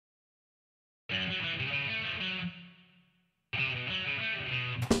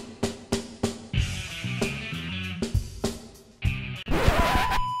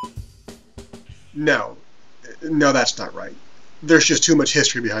No, that's not right. There's just too much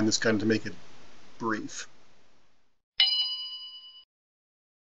history behind this gun to make it brief.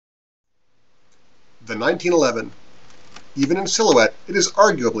 The 1911. Even in silhouette, it is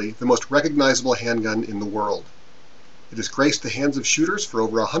arguably the most recognizable handgun in the world. It has graced the hands of shooters for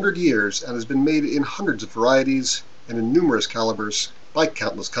over 100 years and has been made in hundreds of varieties and in numerous calibers by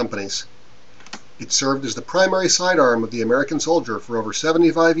countless companies. It served as the primary sidearm of the American soldier for over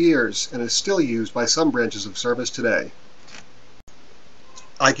 75 years and is still used by some branches of service today.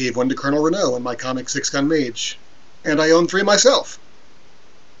 I gave one to Colonel Renault in my comic 6-gun Mage, and I own 3 myself.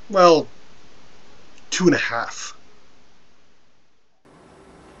 Well, 2.5.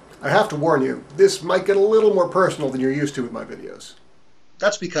 I have to warn you, this might get a little more personal than you're used to with my videos.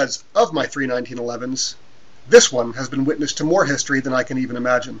 That's because of my 3 1911s, this one has been witness to more history than I can even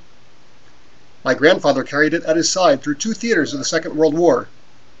imagine. My grandfather carried it at his side through 2 theaters of the Second World War.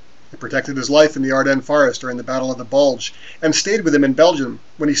 It protected his life in the Ardennes forest during the Battle of the Bulge, and stayed with him in Belgium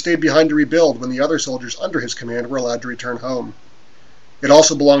when he stayed behind to rebuild when the other soldiers under his command were allowed to return home. It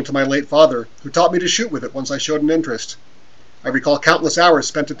also belonged to my late father, who taught me to shoot with it once I showed an interest. I recall countless hours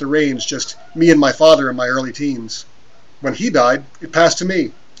spent at the range, just me and my father in my early teens. When he died, it passed to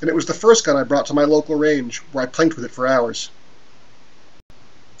me, and it was the first gun I brought to my local range, where I plinked with it for hours.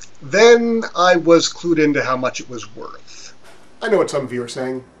 Then I was clued into how much it was worth. I know what some of you are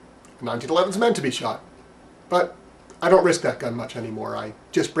saying. The 1911's meant to be shot. But I don't risk that gun much anymore. I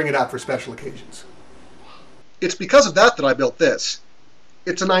just bring it out for special occasions. It's because of that I built this.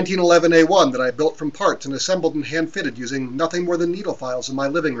 It's a 1911A1 that I built from parts and assembled and hand-fitted using nothing more than needle files in my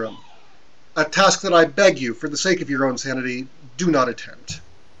living room. A task that I beg you, for the sake of your own sanity, do not attempt.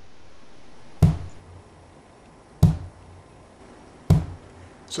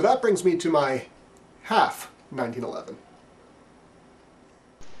 So that brings me to my half 1911.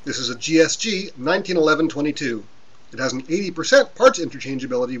 This is a GSG 1911-22. It has an 80% parts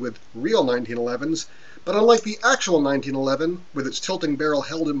interchangeability with real 1911s, but unlike the actual 1911, with its tilting barrel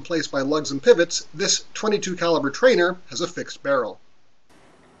held in place by lugs and pivots, this 22 caliber trainer has a fixed barrel.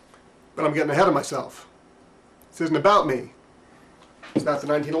 But I'm getting ahead of myself. This isn't about me. It's about the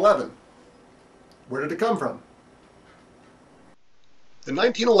 1911. Where did it come from? The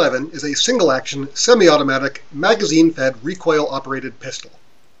 1911 is a single-action, semi-automatic, magazine-fed, recoil-operated pistol.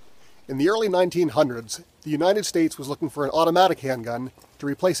 In the early 1900s, the United States was looking for an automatic handgun to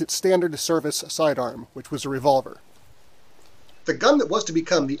replace its standard service sidearm, which was a revolver. The gun that was to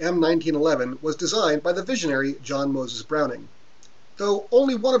become the M1911 was designed by the visionary John Moses Browning. Though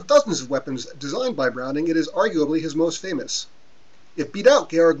only one of dozens of weapons designed by Browning, it is arguably his most famous. It beat out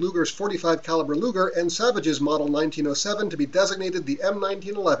Georg Luger's .45 caliber Luger and Savage's model 1907 to be designated the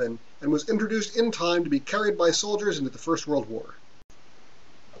M1911 and was introduced in time to be carried by soldiers into the First World War.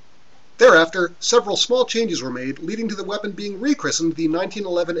 Thereafter, several small changes were made, leading to the weapon being rechristened the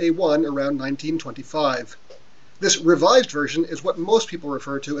 1911A1 around 1925. This revised version is what most people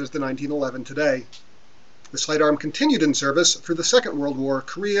refer to as the 1911 today. The sidearm continued in service through the Second World War,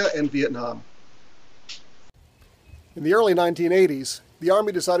 Korea, and Vietnam. In the early 1980s, the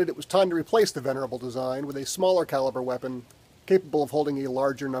Army decided it was time to replace the venerable design with a smaller caliber weapon capable of holding a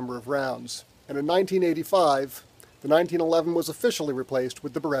larger number of rounds. And in 1985, the 1911 was officially replaced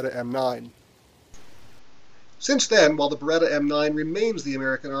with the Beretta M9. Since then, while the Beretta M9 remains the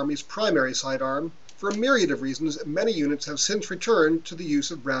American Army's primary sidearm, for a myriad of reasons, many units have since returned to the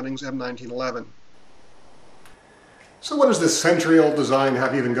use of Browning's M1911. So what does this century-old design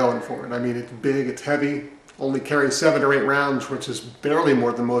have even going for it? I mean, it's big, it's heavy, only carries 7 or 8 rounds, which is barely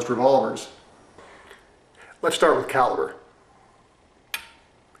more than most revolvers. Let's start with caliber.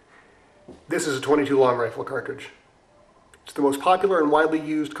 This is a .22 long rifle cartridge. It's the most popular and widely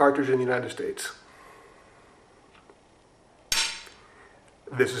used cartridge in the United States.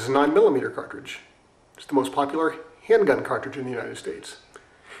 This is a 9mm cartridge. It's the most popular handgun cartridge in the United States.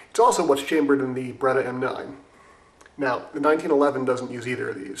 It's also what's chambered in the Beretta M9. Now, the 1911 doesn't use either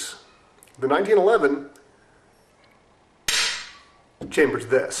of these. The 1911 chambers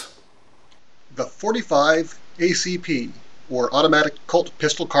this. The .45 ACP, or Automatic Colt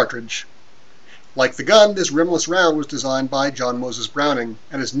Pistol Cartridge. Like the gun, this rimless round was designed by John Moses Browning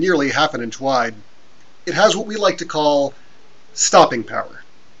and is nearly half an inch wide. It has what we like to call stopping power.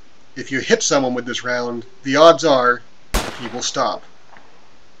 If you hit someone with this round, the odds are he will stop.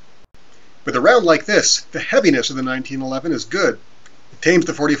 With a round like this, the heaviness of the 1911 is good. It tames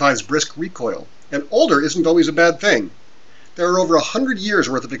the .45's brisk recoil, and older isn't always a bad thing. There are over 100 years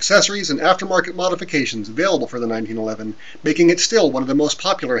worth of accessories and aftermarket modifications available for the 1911, making it still one of the most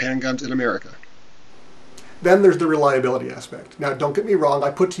popular handguns in America. Then there's the reliability aspect. Now, don't get me wrong, I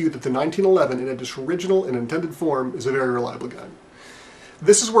put to you that the 1911 in its original and intended form is a very reliable gun.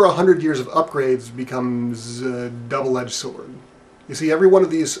 This is where 100 years of upgrades becomes a double-edged sword. You see, every one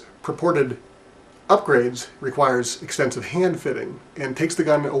of these purported upgrades requires extensive hand fitting and takes the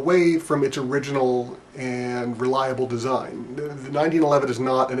gun away from its original and reliable design. The 1911 is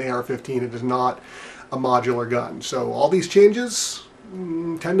not an AR-15, it is not a modular gun. So all these changes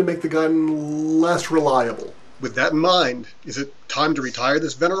tend to make the gun less reliable. With that in mind, is it time to retire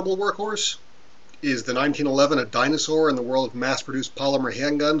this venerable workhorse? Is the 1911 a dinosaur in the world of mass-produced polymer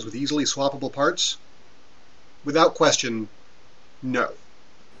handguns with easily swappable parts? Without question, no.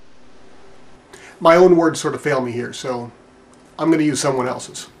 My own words sort of fail me here, so I'm going to use someone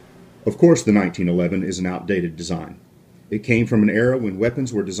else's. Of course, the 1911 is an outdated design. It came from an era when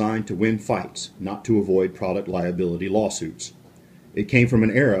weapons were designed to win fights, not to avoid product liability lawsuits. It came from an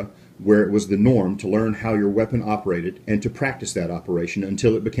era where it was the norm to learn how your weapon operated and to practice that operation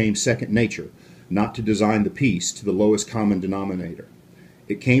until it became second nature, not to design the piece to the lowest common denominator.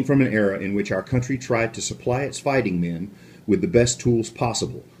 It came from an era in which our country tried to supply its fighting men with the best tools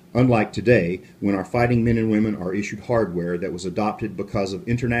possible, unlike today, when our fighting men and women are issued hardware that was adopted because of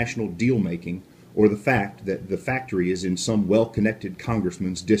international deal-making or the fact that the factory is in some well-connected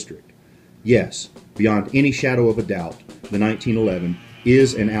congressman's district. Yes, beyond any shadow of a doubt, the 1911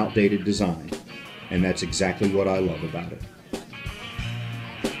 is an outdated design, and that's exactly what I love about it.